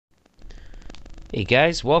Hey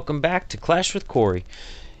guys, welcome back to Clash with Corey.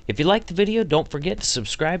 If you liked the video, don't forget to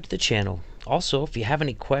subscribe to the channel. Also, if you have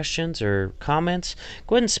any questions or comments,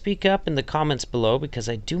 go ahead and speak up in the comments below because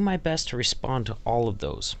I do my best to respond to all of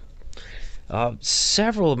those.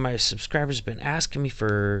 Several of my subscribers have been asking me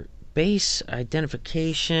for base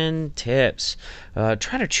identification tips,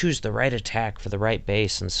 trying to choose the right attack for the right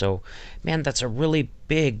base, and so, man, that's a really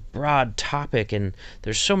big, broad topic, and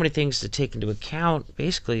there's so many things to take into account.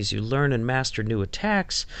 Basically, as you learn and master new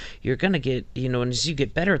attacks, you're going to get, and as you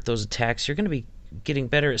get better at those attacks, you're going to be getting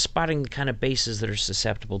better at spotting the kind of bases that are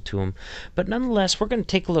susceptible to them. But nonetheless, we're going to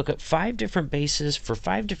take a look at 5 different bases for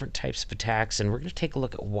 5 different types of attacks, and we're going to take a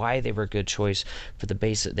look at why they were a good choice for the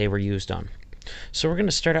base that they were used on. So we're going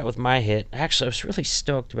to start out with my hit. Actually, I was really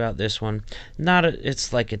stoked about this one.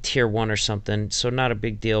 It's like a tier 1 or something, so not a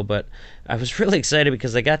big deal, but I was really excited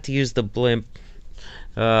because I got to use the blimp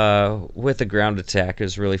with a ground attack. It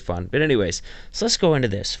was really fun. But anyways, so let's go into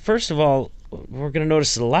this. First of all, we're going to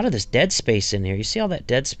notice a lot of this dead space in here. You see all that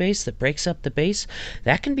dead space that breaks up the base?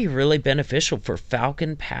 That can be really beneficial for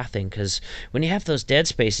falcon pathing, because when you have those dead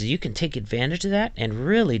spaces, you can take advantage of that and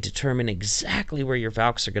really determine exactly where your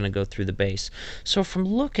valks are going to go through the base. So from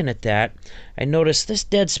looking at that, I noticed this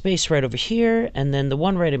dead space right over here, and then the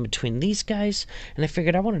one right in between these guys, and I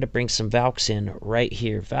figured I wanted to bring some valks in right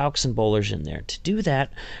here, valks and bowlers in there. To do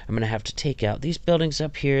that, I'm going to have to take out these buildings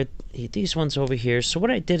up here, these ones over here. So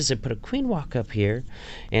what I did is I put a queen walk up here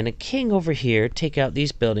and a king over here, take out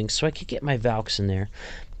these buildings so I could get my valks in there.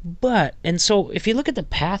 And so if you look at the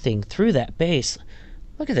pathing through that base,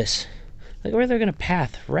 look at this. Look where they're going to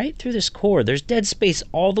path, right through this core. There's dead space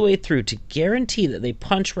all the way through to guarantee that they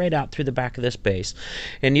punch right out through the back of this base.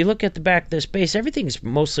 And you look at the back of this base, everything's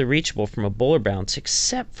mostly reachable from a bowler bounce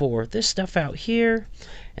except for this stuff out here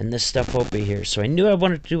and this stuff over here. So I knew I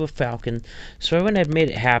wanted to do a falcon, so I went ahead and made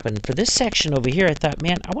it happen. For this section over here, I thought,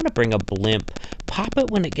 man, I want to bring a blimp, pop it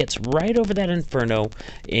when it gets right over that inferno,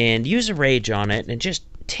 and use a rage on it, and just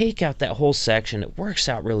take out that whole section. It works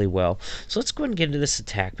out really well. So let's go ahead and get into this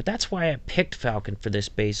attack. But that's why I picked falcon for this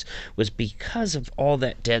base, was because of all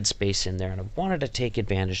that dead space in there, and I wanted to take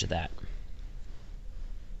advantage of that.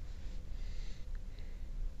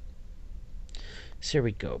 So here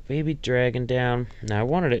we go, baby dragon down. Now I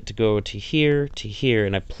wanted it to go to here,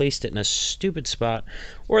 and I placed it in a stupid spot,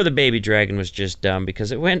 or the baby dragon was just dumb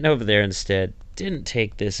because it went over there instead. Didn't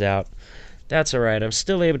take this out. That's alright. I'm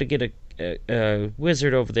still able to get a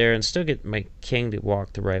wizard over there and still get my king to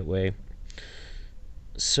walk the right way.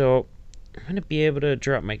 So I'm going to be able to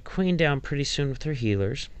drop my queen down pretty soon with her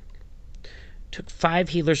healers. Took 5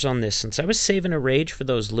 healers on this. Since I was saving a rage for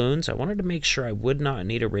those loons, I wanted to make sure I would not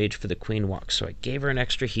need a rage for the queen walk, so I gave her an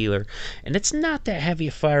extra healer. And it's not that heavy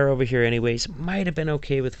a fire over here anyways. It might have been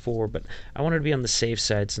okay with 4, but I wanted to be on the safe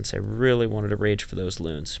side since I really wanted a rage for those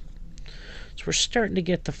loons. So we're starting to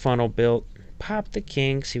get the funnel built. Pop the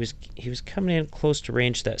king, because he was coming in close to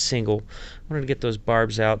range that single. I wanted to get those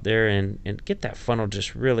barbs out there and get that funnel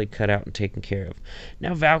just really cut out and taken care of.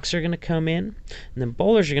 Now valks are going to come in, and then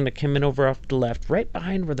bowlers are going to come in over off to the left, right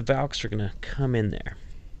behind where the valks are going to come in there.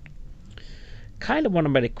 Kind of wanted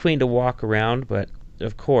my queen to walk around, but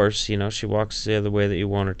of course, she walks the other way that you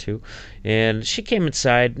want her to. And she came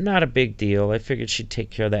inside, not a big deal. I figured she'd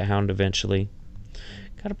take care of that hound eventually.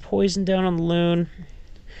 Got a poison down on the loon.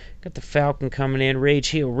 Got the falcon coming in, rage,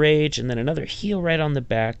 heal, rage, and then another heal right on the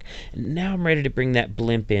back. And now I'm ready to bring that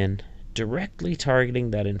blimp in, directly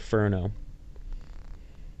targeting that inferno.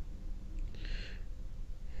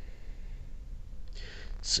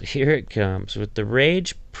 So here it comes, with the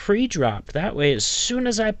rage pre-dropped. That way, as soon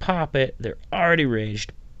as I pop it, they're already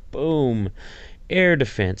raged. Boom. Air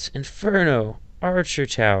defense, inferno, archer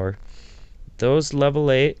tower. Those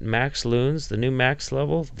level 8 max loons, the new max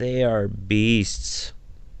level, they are beasts.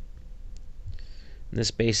 This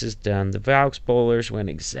base is done. The valks bowlers went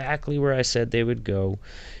exactly where I said they would go.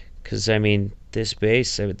 Because, this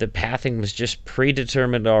base, the pathing was just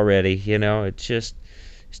predetermined already. It's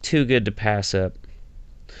too good to pass up.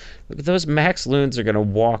 Look, those max loons are going to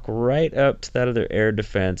walk right up to that other air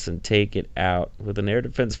defense and take it out with an air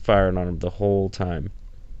defense firing on them the whole time.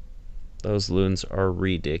 Those loons are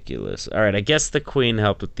ridiculous. Alright, I guess the queen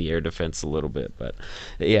helped with the air defense a little bit, but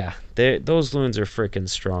yeah, those loons are freaking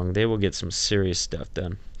strong. They will get some serious stuff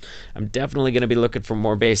done. I'm definitely going to be looking for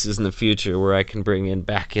more bases in the future where I can bring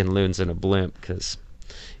back in loons in a blimp, because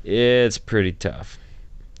it's pretty tough.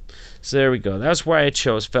 So there we go. That's why I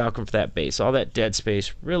chose falcon for that base. All that dead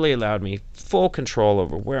space really allowed me full control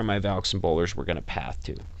over where my valks and bowlers were going to path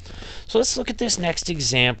to. So let's look at this next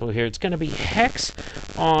example here. It's going to be hex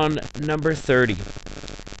on number 30.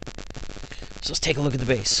 So let's take a look at the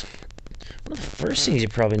base. One of the first things you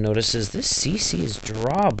probably notice is this CC is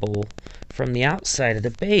drawable from the outside of the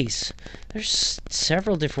base. There's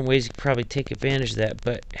several different ways you could probably take advantage of that,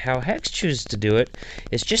 but how Hex chooses to do it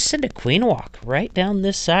is just send a queen walk right down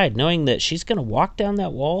this side, knowing that she's going to walk down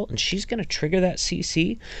that wall and she's going to trigger that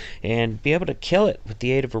CC and be able to kill it with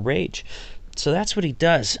the aid of a rage. So that's what he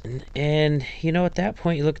does. And you know, at that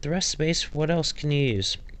point, you look at the rest of the base, what else can you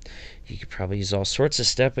use? You could probably use all sorts of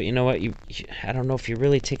stuff, but you know what? I don't know if you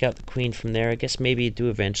really take out the queen from there. I guess maybe you do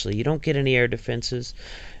eventually. You don't get any air defenses.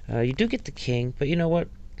 You do get the king, but you know what?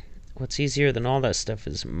 What's easier than all that stuff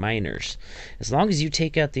is miners. As long as you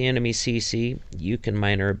take out the enemy CC, you can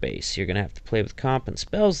miner a base. You're going to have to play with comp and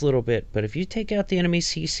spells a little bit, but if you take out the enemy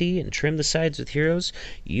CC and trim the sides with heroes,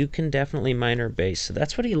 you can definitely miner a base. So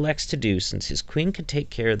that's what he elects to do, since his queen can take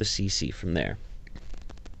care of the CC from there.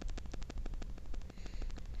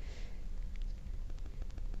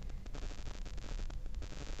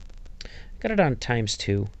 Got it on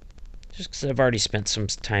 ×2, just because I've already spent some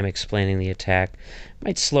time explaining the attack.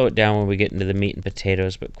 Might slow it down when we get into the meat and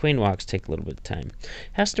potatoes, but queen walks take a little bit of time.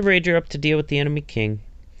 Has to rage her up to deal with the enemy king.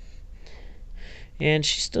 And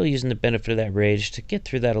she's still using the benefit of that rage to get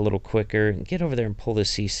through that a little quicker and get over there and pull the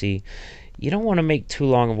CC. You don't want to make too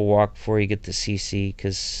long of a walk before you get the CC,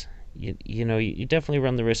 because you know, you definitely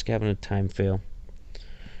run the risk of having a time fail.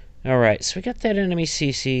 Alright, so we got that enemy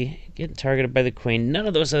CC getting targeted by the queen. None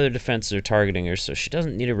of those other defenses are targeting her, so she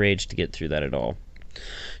doesn't need a rage to get through that at all.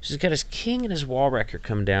 She's got his king and his wall wrecker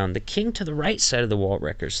come down. The king to the right side of the wall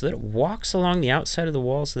wrecker, so that it walks along the outside of the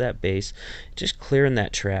walls of that base, just clearing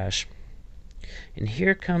that trash. And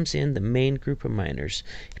here comes in the main group of miners.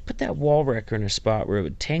 He put that wall wrecker in a spot where it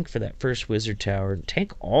would tank for that first wizard tower and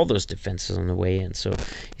tank all those defenses on the way in. So you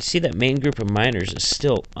see that main group of miners is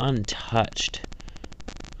still untouched.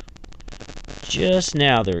 Just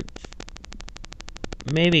now they're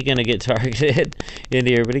maybe going to get targeted in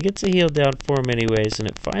here, but he gets a heal down for him anyways, and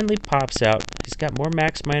it finally pops out. He's got more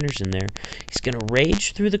max miners in there. He's going to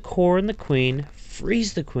rage through the core and the queen,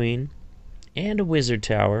 freeze the queen, and a wizard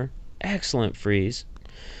tower. Excellent freeze.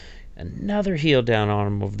 Another heal down on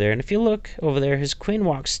him over there. And if you look over there, his queen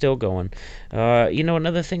walk's still going. You know,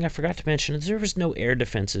 another thing I forgot to mention is there was no air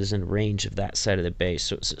defenses in range of that side of the base.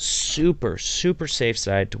 So it's a super, super safe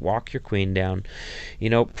side to walk your queen down. You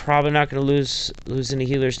know, probably not going to lose any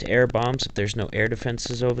healers to air bombs if there's no air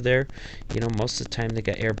defenses over there. You know, most of the time they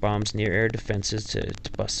got air bombs near air defenses to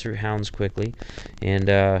bust through hounds quickly.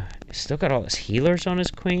 And still got all his healers on his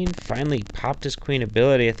queen. Finally popped his queen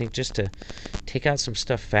ability, I think, just to take out some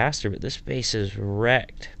stuff faster. But this base is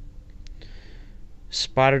wrecked.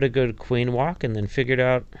 Spotted a good queen walk and then figured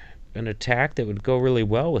out an attack that would go really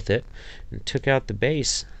well with it and took out the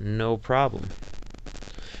base, no problem.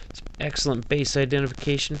 Some excellent base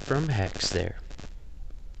identification from Hex there.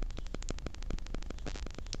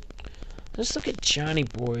 Let's look at Johnny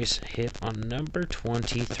Boy's hit on number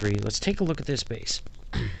 23. Let's take a look at this base.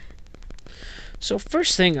 So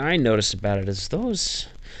first thing I noticed about it is those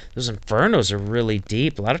infernos are really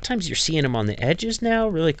deep. A lot of times you're seeing them on the edges now,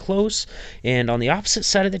 really close, and on the opposite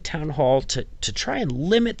side of the town hall to try and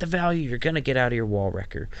limit the value you're going to get out of your wall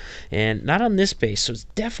wrecker. And not on this base, so it's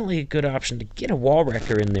definitely a good option to get a wall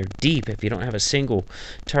wrecker in there deep if you don't have a single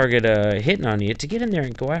target hitting on you, to get in there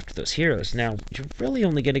and go after those heroes. Now, you're really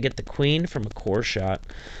only going to get the queen from a core shot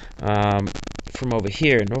from over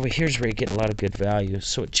here, and over here's where you get a lot of good value.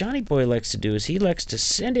 So what Johnny Boy likes to do is he likes to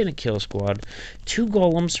send in a kill squad, 2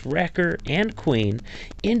 golems, wrecker, and queen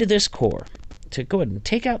into this core to go ahead and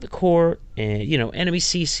take out the core and, you know, enemy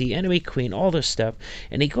CC, enemy queen, all this stuff.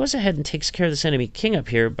 And he goes ahead and takes care of this enemy king up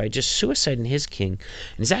here by just suiciding his king.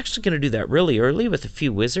 And he's actually going to do that really early with a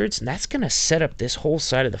few wizards, and that's going to set up this whole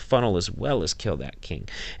side of the funnel as well as kill that king.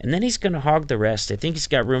 And then he's going to hog the rest. I think he's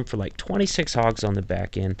got room for like 26 hogs on the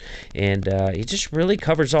back end, and he just really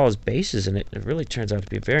covers all his bases, and it really turns out to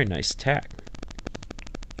be a very nice attack.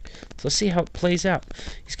 So let's see how it plays out.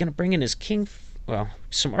 He's going to bring in his king, well,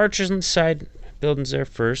 some archers on the side buildings there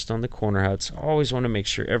first on the corner huts. Always want to make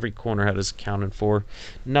sure every corner hut is accounted for.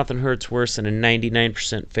 Nothing hurts worse than a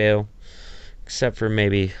 99% fail, except for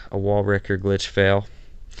maybe a wall wrecker glitch fail.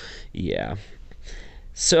 Yeah.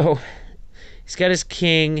 So he's got his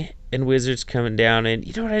king and wizards coming down, and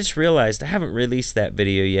you know what, I just realized I haven't released that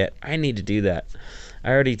video yet. I need to do that. I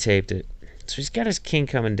already taped it. So he's got his king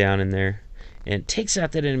coming down in there and takes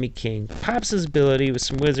out that enemy king, pops his ability with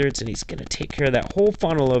some wizards, and he's going to take care of that whole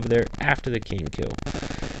funnel over there after the king kill.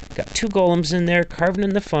 Got 2 golems in there carving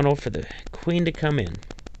in the funnel for the queen to come in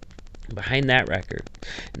behind that wrecker.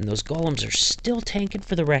 And those golems are still tanking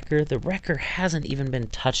for the wrecker. The wrecker hasn't even been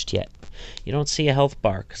touched yet. You don't see a health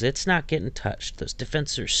bar because it's not getting touched. Those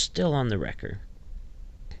defenses are still on the wrecker.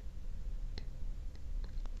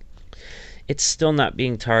 It's still not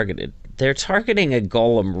being targeted. They're targeting a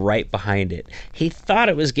golem right behind it. He thought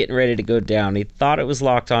it was getting ready to go down. He thought it was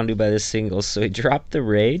locked onto by the singles, so he dropped the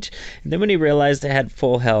rage. And then when he realized it had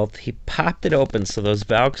full health, he popped it open so those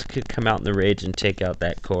Valks could come out in the rage and take out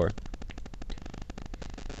that core.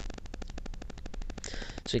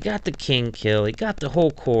 So he got the king kill. He got the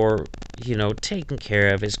whole core, you know, taken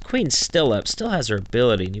care of. His queen's still up, still has her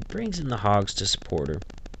ability, and he brings in the hogs to support her. And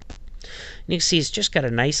you can see he's just got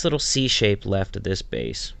a nice little C shape left of this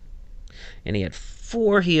base. And he had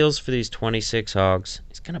 4 heals for these 26 hogs.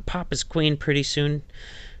 He's going to pop his queen pretty soon.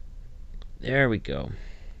 There we go.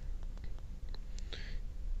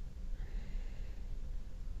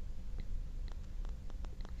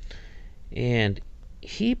 And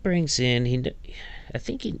he brings in, I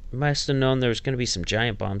think he must have known there was going to be some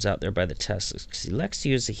giant bombs out there by the Teslas, because he likes to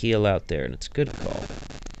use the heal out there, and it's a good call.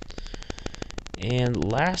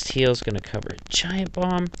 And last heal is going to cover a giant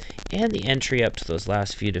bomb and the entry up to those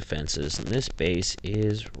last few defenses. And this base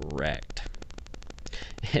is wrecked.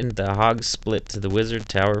 And the hogs split to the wizard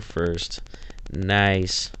tower first.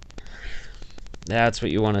 Nice. That's what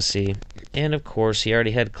you want to see. And of course, he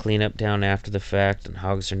already had cleanup down after the fact, and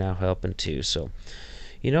hogs are now helping too. So,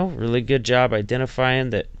 you know, really good job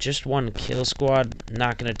identifying that just one kill squad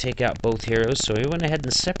not going to take out both heroes. So he went ahead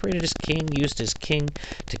and separated his king, used his king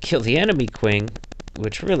to kill the enemy queen,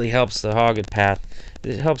 which really helps the hog path.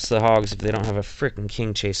 It helps the hogs if they don't have a frickin'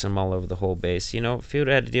 king chasing them all over the whole base. You know, if he would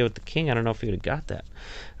have had to deal with the king, I don't know if he would have got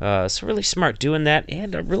that. So really smart doing that,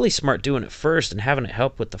 and really smart doing it first and having it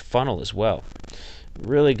help with the funnel as well.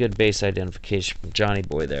 Really good base identification from Johnny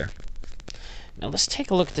Boy there. Now let's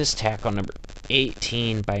take a look at this attack on number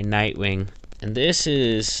 18 by Nightwing, and this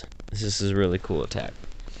is a really cool attack.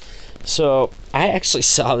 So I actually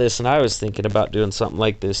saw this and I was thinking about doing something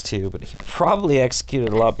like this too, but he probably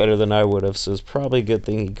executed a lot better than I would have, so it's probably a good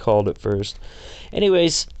thing he called it first.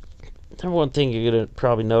 Anyways, number one thing you're gonna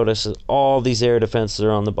probably notice is all these air defenses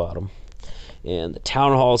are on the bottom, and the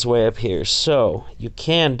town hall's way up here. So you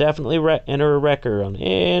can definitely enter a wrecker on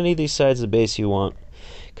any of these sides of the base you want,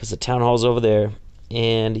 because the town hall's over there,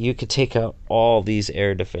 and you could take out all these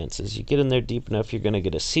air defenses. You get in there deep enough, you're going to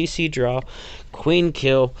get a CC draw, queen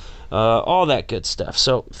kill, all that good stuff.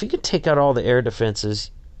 So if you could take out all the air defenses,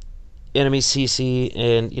 enemy CC,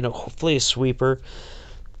 and, you know, hopefully a sweeper,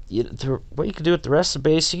 what you could do with the rest of the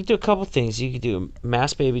base, you could do a couple things. You could do a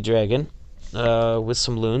mass baby dragon with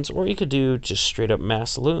some loons, or you could do just straight up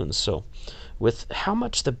mass loons. So with how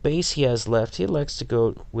much the base he has left, he elects to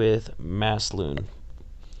go with mass loon.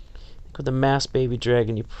 With the mass baby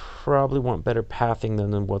dragon, you probably want better pathing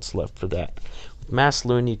than what's left for that. With mass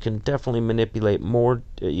loon, you can definitely manipulate more,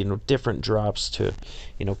 different drops to,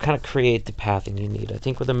 kind of create the pathing you need. I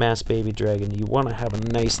think with a mass baby dragon, you want to have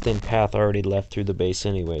a nice thin path already left through the base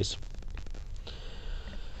anyways.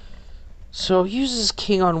 So uses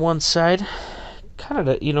king on one side, kind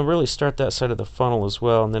of to, really start that side of the funnel as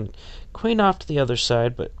well, and then queen off to the other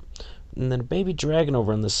side, and then a baby dragon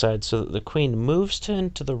over on the side so that the queen moves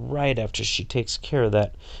to the right after she takes care of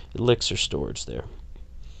that elixir storage there.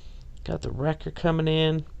 Got the wrecker coming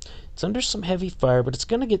in. It's under some heavy fire, but it's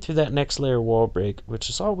going to get through that next layer wall break, which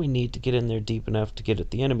is all we need to get in there deep enough to get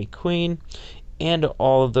at the enemy queen and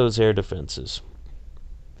all of those air defenses.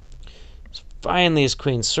 So finally, his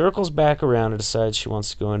queen circles back around and decides she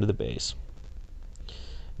wants to go into the base.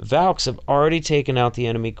 Valks have already taken out the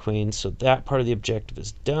enemy queen, so that part of the objective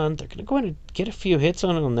is done. They're going to go in and get a few hits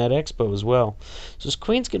on that Expo as well. So his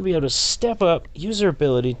queen's going to be able to step up, use her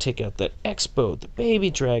ability to take out that Expo, the baby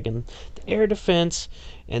dragon, the air defense,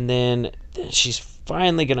 and then she's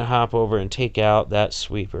finally going to hop over and take out that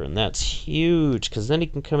sweeper. And that's huge, because then he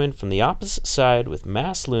can come in from the opposite side with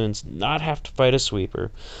mass loons, not have to fight a sweeper.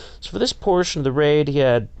 So for this portion of the raid, he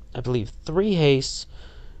had, I believe, 3 hastes.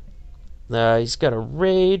 He's got a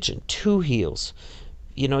rage and 2 heals.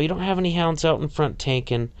 You don't have any hounds out in front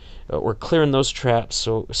tanking or clearing those traps,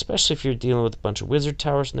 so especially if you're dealing with a bunch of wizard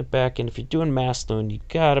towers in the back end, if you're doing mass loon, you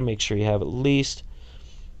gotta make sure you have at least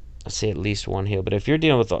 1 heal. But if you're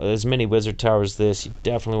dealing with as many wizard towers as this, you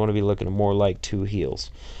definitely want to be looking at more like 2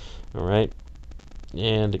 heals. Alright?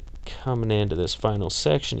 And coming into this final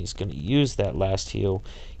section, he's going to use that last heal.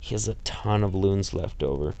 He has a ton of loons left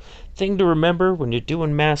over. Thing to remember when you're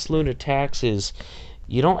doing mass loon attacks is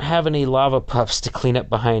you don't have any lava pups to clean up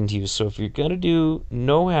behind you. So if you're going to do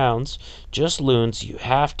no hounds, just loons, you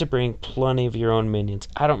have to bring plenty of your own minions.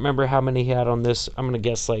 I don't remember how many he had on this. I'm going to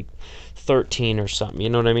guess like 13 or something. You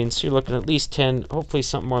know what I mean? So you're looking at least 10, hopefully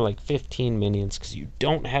something more like 15 minions, because you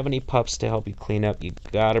don't have any pups to help you clean up. You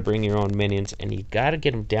got to bring your own minions, and you got to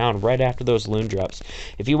get them down right after those loon drops.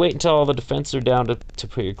 If you wait until all the defenses are down to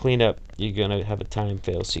put your cleanup, you're going to have a time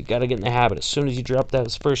fail. So you got to get in the habit. As soon as you drop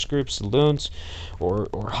those first groups of loons or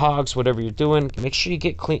hogs, whatever you're doing, make sure you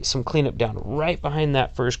get some cleanup down right behind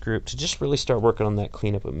that first group to just really start working on that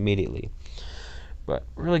cleanup immediately. But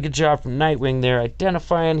really good job from Nightwing there,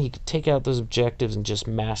 identifying. He could take out those objectives and just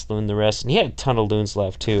mass loon the rest. And he had a ton of loons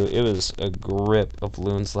left too. It was a grip of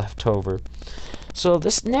loons left over. So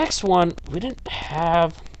this next one, we didn't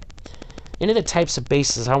have any of the types of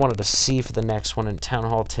bases I wanted to see for the next one in Town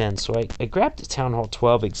Hall 10. So I grabbed the Town Hall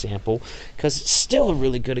 12 example because it's still a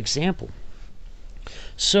really good example.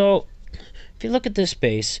 So if you look at this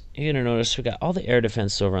base, you're going to notice we got all the air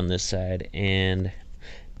defense over on this side, and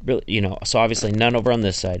really, so obviously none over on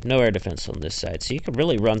this side, no air defense on this side. So you could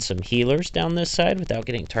really run some healers down this side without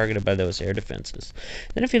getting targeted by those air defenses.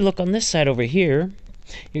 Then if you look on this side over here,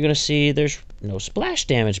 you're going to see there's no splash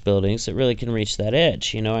damage buildings that really can reach that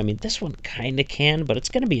edge. I mean, this one kind of can, but it's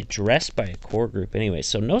going to be addressed by a core group anyway.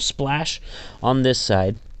 So no splash on this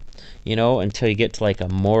side, until you get to like a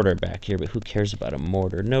mortar back here. But who cares about a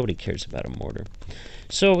mortar? Nobody cares about a mortar.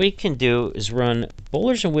 So what we can do is run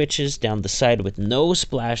bowlers and witches down the side with no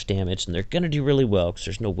splash damage, and they're going to do really well because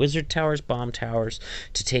there's no wizard towers, bomb towers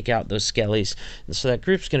to take out those skellies, and so that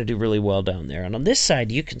group's going to do really well down there. And on this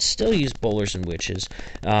side, you can still use bowlers and witches,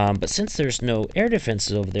 but since there's no air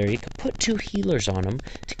defenses over there, you can put 2 healers on them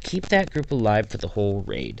to keep that group alive for the whole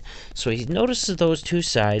raid. So he notices those 2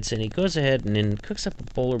 sides, and he goes ahead and then cooks up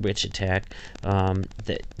a bowler witch attack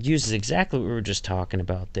that uses exactly what we were just talking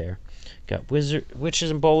about there. Got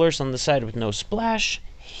witches and bowlers on the side with no splash,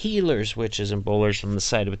 healers, witches, and bowlers on the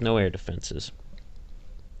side with no air defenses.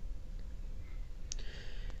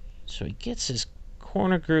 So he gets his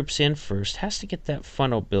corner groups in first, has to get that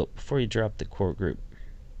funnel built before you drop the core group.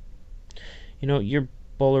 Your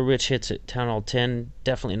bowler witch hits at Town Hall 10,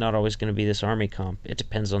 definitely not always going to be this army comp. It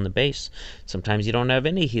depends on the base. Sometimes you don't have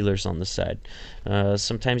any healers on the side.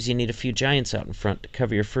 Sometimes you need a few giants out in front to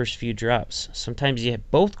cover your first few drops. Sometimes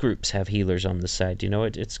both groups have healers on the side.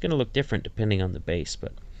 It's going to look different depending on the base,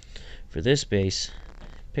 but for this base,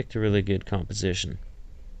 picked a really good composition.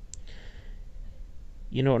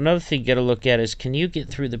 Another thing you got to look at is, can you get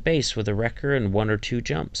through the base with a wrecker and 1 or 2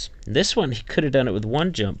 jumps? This one, he could have done it with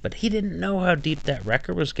 1 jump, but he didn't know how deep that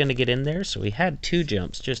wrecker was going to get in there, so he had 2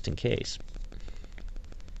 jumps just in case.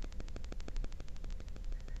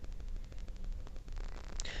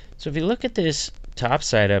 So if you look at this top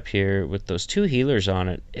side up here with those 2 healers on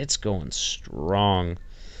it, it's going strong.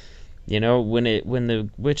 When the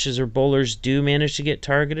witches or bowlers do manage to get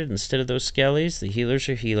targeted instead of those skellies, the healers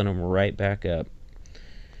are healing them right back up.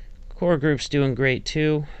 Core group's doing great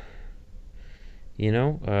too.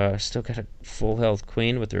 Still got a full health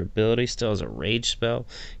queen with her ability, still has a rage spell.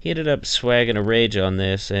 He ended up swagging a rage on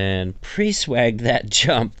this and pre-swagged that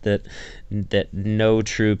jump that no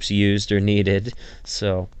troops used or needed.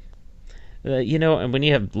 So and when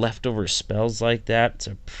you have leftover spells like that, it's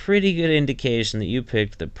a pretty good indication that you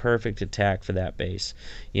picked the perfect attack for that base.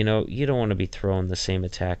 You don't want to be throwing the same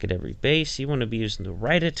attack at every base. You want to be using the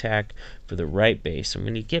right attack for the right base. And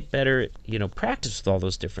when you get better at, practice with all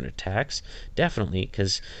those different attacks, definitely,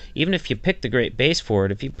 because even if you pick the great base for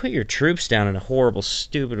it, if you put your troops down in a horrible,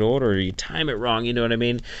 stupid order, or you time it wrong, you know what I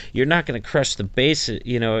mean? You're not going to crush the base,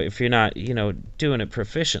 if you're not, doing it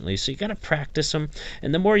proficiently. So you got to practice them,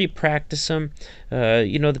 and the more you practice them,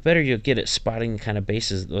 the better you'll get at spotting the kind of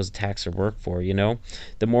bases that those attacks are work for.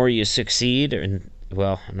 The more you succeed, and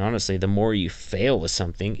honestly, the more you fail with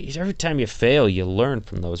something, every time you fail, you learn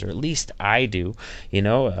from those, or at least I do.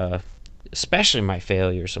 Especially my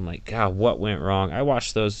failures. I'm like, God, what went wrong? I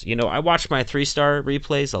watch those. I watch my 3-star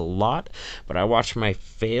replays a lot, but I watch my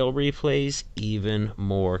fail replays even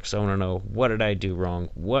more because I want to know, what did I do wrong?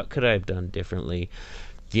 What could I have done differently?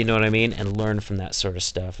 You know what I mean? And learn from that sort of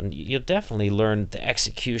stuff. And you'll definitely learn the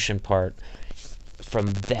execution part from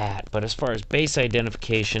that. But as far as base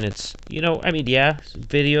identification, it's,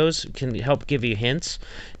 videos can help give you hints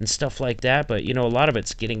and stuff like that, but a lot of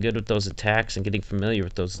it's getting good with those attacks and getting familiar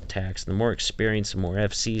with those attacks. And the more experience, the more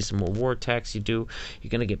FCs, the more war attacks you do, you're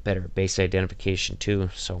going to get better at base identification too.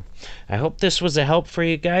 So I hope this was a help for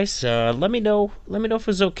you guys. Let me know if it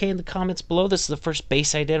was okay in the comments below. This is the first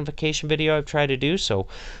base identification video I've tried to do, so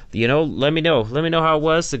let me know how it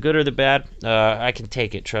was, the good or the bad. I can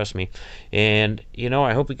take it, trust me. And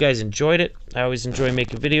I hope you guys enjoyed it. I always enjoy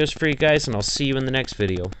making videos for you guys, and I'll see you in the next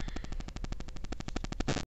video.